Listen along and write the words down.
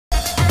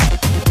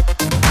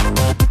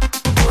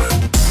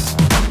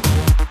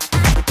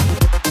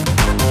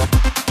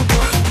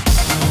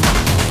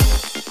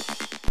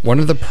One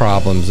of the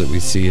problems that we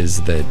see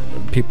is that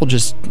people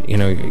just,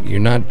 you're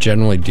not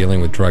generally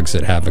dealing with drugs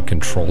that have a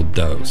controlled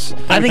dose.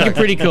 I think you're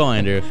pretty cool,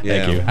 Andrew.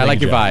 Yeah. Thank you. I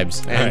like your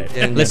vibes.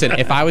 And Listen,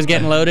 if I was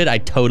getting loaded, I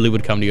totally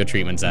would come to your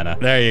treatment center.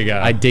 There you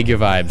go. I dig your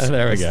vibes.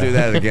 There we go. Let's do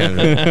that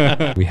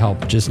again. We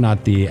help just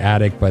not the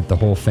addict, but the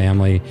whole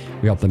family.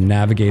 We help them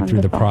navigate through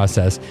the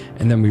process.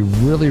 And then we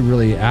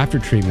really, after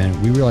treatment,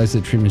 we realize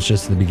that treatment's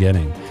just the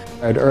beginning.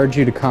 I'd urge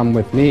you to come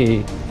with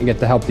me and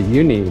get the help that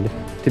you need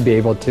to be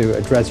able to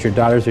address your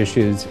daughter's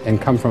issues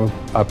and come from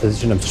a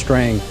position of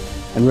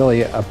strength and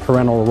really a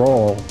parental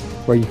role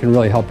where you can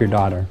really help your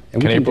daughter.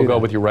 And can April go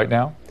with you right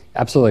now?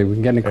 Absolutely. We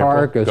can get in the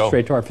car, April, go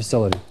straight to our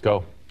facility.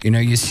 Go.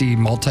 You see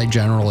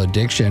multi-general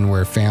addiction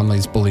where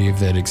families believe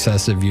that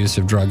excessive use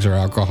of drugs or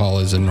alcohol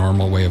is a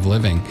normal way of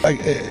living.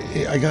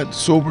 I got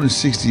sober in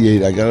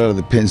 '68. I got out of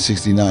the pen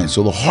 '69.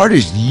 So the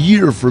hardest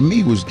year for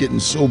me was getting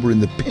sober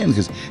in the pen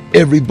because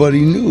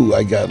everybody knew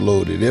I got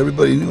loaded.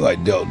 Everybody knew I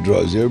dealt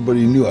drugs.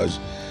 Everybody knew I was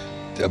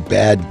a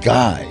bad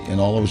guy. And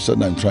all of a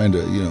sudden I'm trying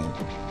to,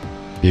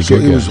 So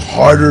it was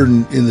harder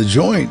in the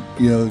joint,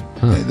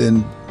 and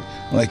then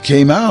when I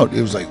came out,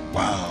 it was like,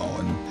 wow.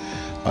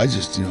 I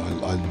just,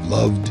 I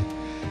loved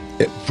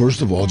it,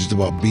 first of all, just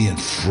about being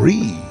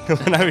free.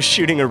 When I was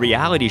shooting a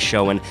reality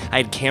show and I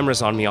had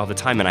cameras on me all the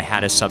time and I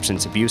had a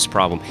substance abuse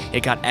problem,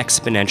 it got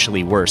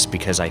exponentially worse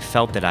because I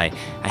felt that I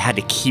had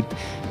to keep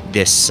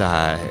this,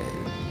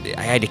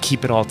 I had to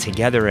keep it all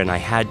together and I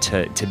had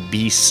to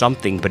be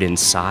something, but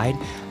inside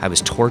I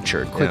was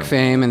tortured. Quick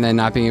fame and then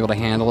not being able to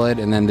handle it,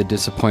 and then the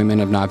disappointment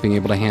of not being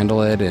able to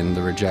handle it, and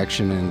the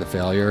rejection and the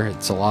failure.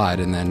 It's a lot.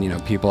 And then,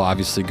 people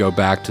obviously go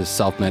back to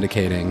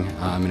self-medicating,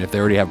 and if they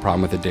already have a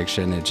problem with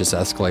addiction, it just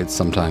escalates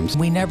sometimes.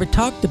 We never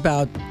talked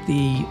about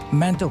the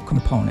mental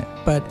component,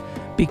 but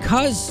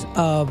because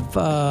of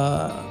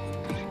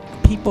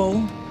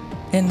people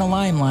in the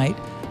limelight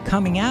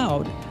coming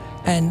out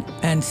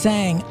and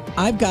saying,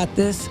 I've got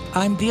this,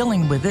 I'm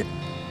dealing with it,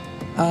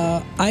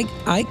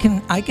 I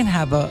can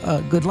have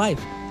a good life.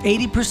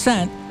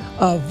 80%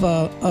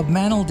 of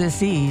mental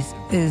disease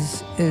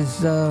is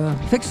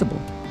fixable.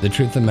 The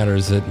truth of the matter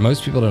is that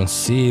most people don't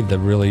see the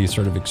really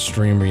sort of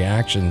extreme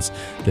reactions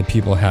that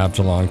people have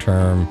to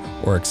long-term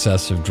or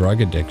excessive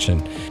drug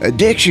addiction.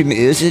 Addiction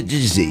is a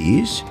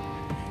disease,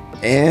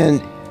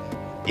 and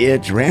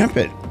it's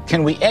rampant.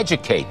 Can we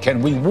educate?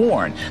 Can we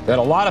warn that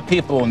a lot of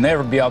people will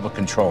never be able to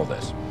control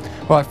this?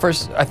 Well,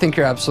 first, I think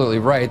you're absolutely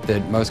right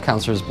that most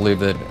counselors believe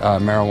that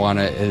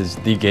marijuana is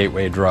the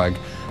gateway drug.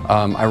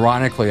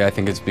 Ironically, I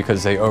think it's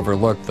because they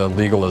overlook the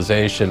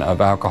legalization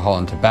of alcohol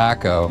and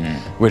tobacco,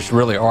 which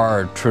really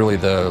are truly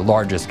the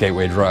largest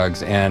gateway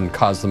drugs and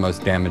cause the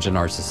most damage in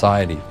our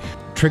society.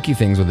 Tricky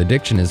things with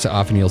addiction is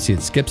often you'll see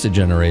it skips a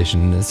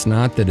generation. It's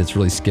not that it's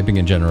really skipping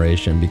a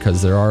generation,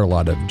 because there are a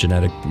lot of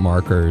genetic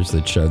markers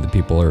that show that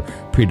people are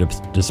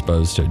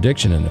predisposed to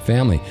addiction in a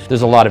family.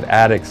 There's a lot of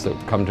addicts that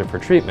come to for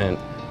treatment,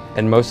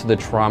 and most of the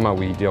trauma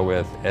we deal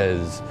with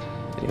is,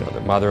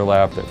 their mother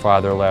left, their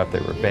father left,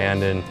 they were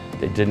abandoned,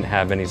 they didn't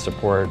have any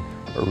support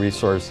or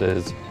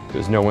resources,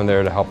 there's no one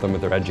there to help them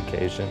with their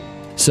education.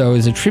 So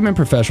as a treatment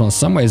professional, in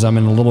some ways I'm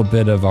in a little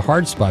bit of a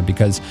hard spot,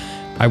 because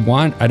I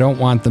don't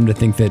want them to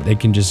think that they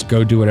can just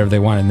go do whatever they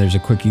want and there's a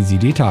quick, easy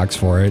detox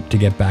for it to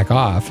get back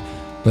off.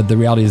 But the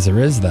reality is there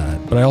is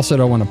that. But I also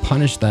don't want to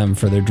punish them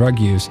for their drug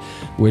use,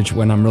 which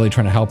when I'm really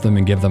trying to help them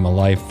and give them a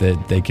life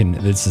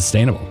that's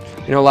sustainable.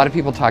 A lot of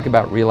people talk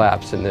about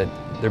relapse and that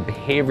their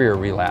behavior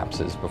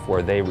relapses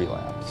before they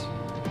relapse.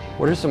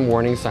 What are some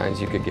warning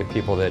signs you could give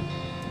people that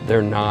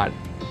they're not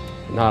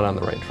on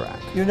the right track?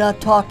 You're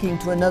not talking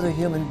to another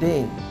human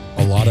being.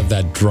 A lot of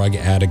that drug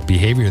addict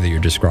behavior that you're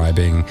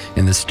describing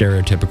and the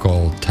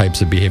stereotypical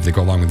types of behavior that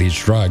go along with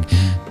each drug,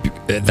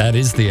 that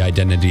is the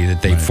identity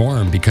that they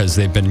form because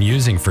they've been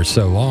using for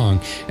so long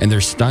and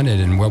they're stunted.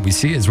 And what we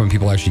see is when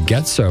people actually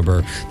get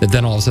sober, that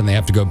then all of a sudden they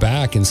have to go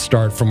back and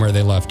start from where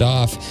they left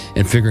off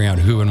and figuring out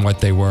who and what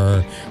they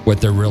were,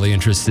 what they're really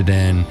interested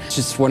in. It's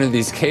just one of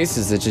these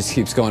cases that just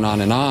keeps going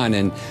on,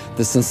 and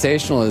the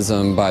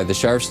sensationalism by the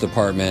Sheriff's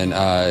Department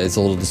is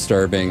a little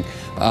disturbing.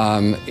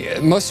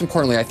 Most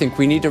importantly, I think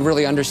we need to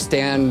really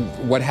understand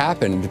what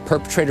happened.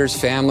 Perpetrators'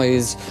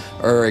 families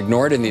are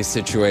ignored in these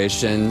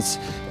situations,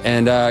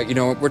 and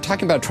we're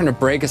talking about trying to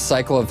break a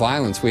cycle of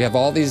violence. We have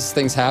all these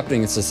things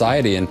happening in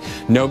society, and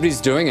nobody's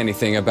doing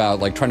anything about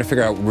trying to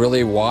figure out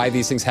really why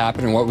these things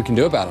happen and what we can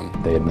do about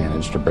them. They had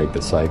managed to break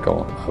the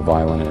cycle of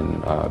violent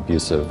and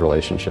abusive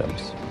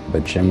relationships,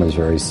 but Jim was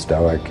very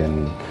stoic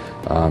and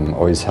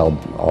always held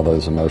all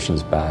those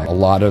emotions back. A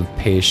lot of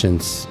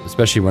patients,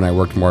 especially when I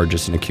worked more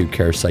just in acute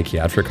care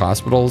psychiatric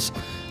hospitals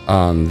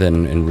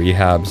than in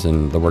rehabs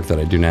and the work that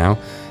I do now,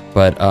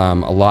 but a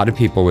lot of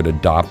people would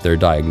adopt their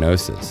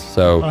diagnosis.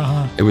 So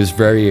it was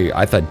very,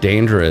 I thought,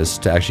 dangerous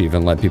to actually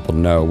even let people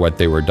know what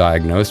they were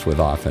diagnosed with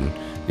often,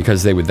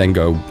 because they would then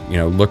go,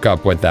 look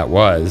up what that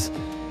was,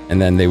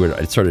 and then they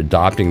would start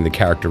adopting the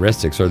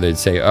characteristics, or they'd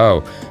say,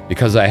 oh,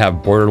 because I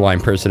have borderline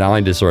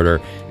personality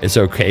disorder, it's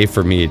okay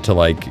for me to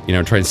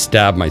try and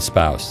stab my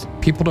spouse.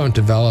 People don't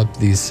develop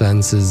these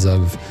senses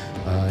of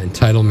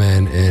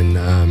entitlement and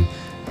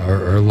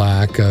or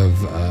lack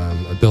of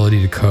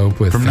ability to cope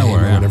with From fame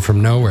nowhere, or yeah. whatever,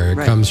 from nowhere. It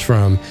Right. comes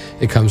from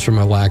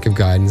a lack of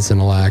guidance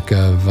and a lack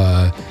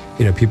of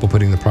people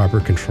putting the proper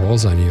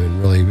controls on you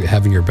and really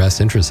having your best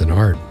interests in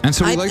heart. And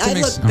so we I, like to I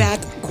make look back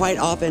quite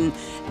often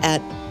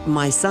at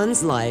my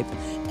son's life,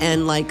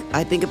 and like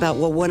I think about,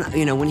 well,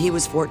 when he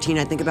was 14,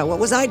 I think about what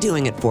was I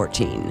doing at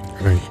 14,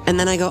 Right. and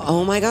then I go,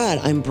 oh my God,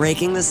 I'm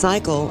breaking the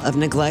cycle of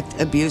neglect,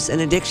 abuse,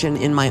 and addiction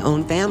in my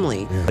own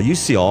family. You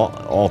see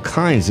all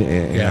kinds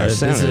in our this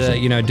centers. is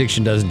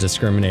addiction doesn't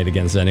discriminate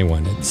against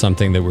anyone. It's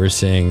something that we're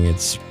seeing.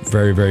 It's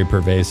very, very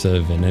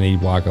pervasive in any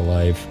walk of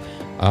life.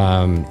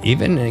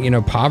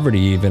 Even poverty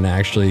even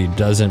actually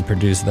doesn't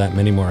produce that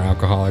many more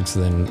alcoholics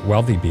than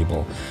wealthy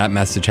people. That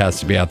message has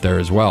to be out there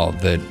as well,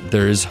 that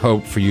there is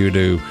hope for you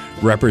to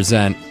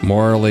represent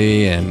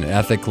morally and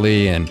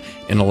ethically and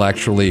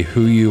intellectually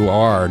who you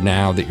are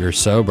now that you're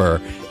sober,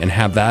 and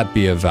have that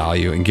be of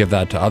value and give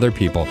that to other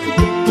people.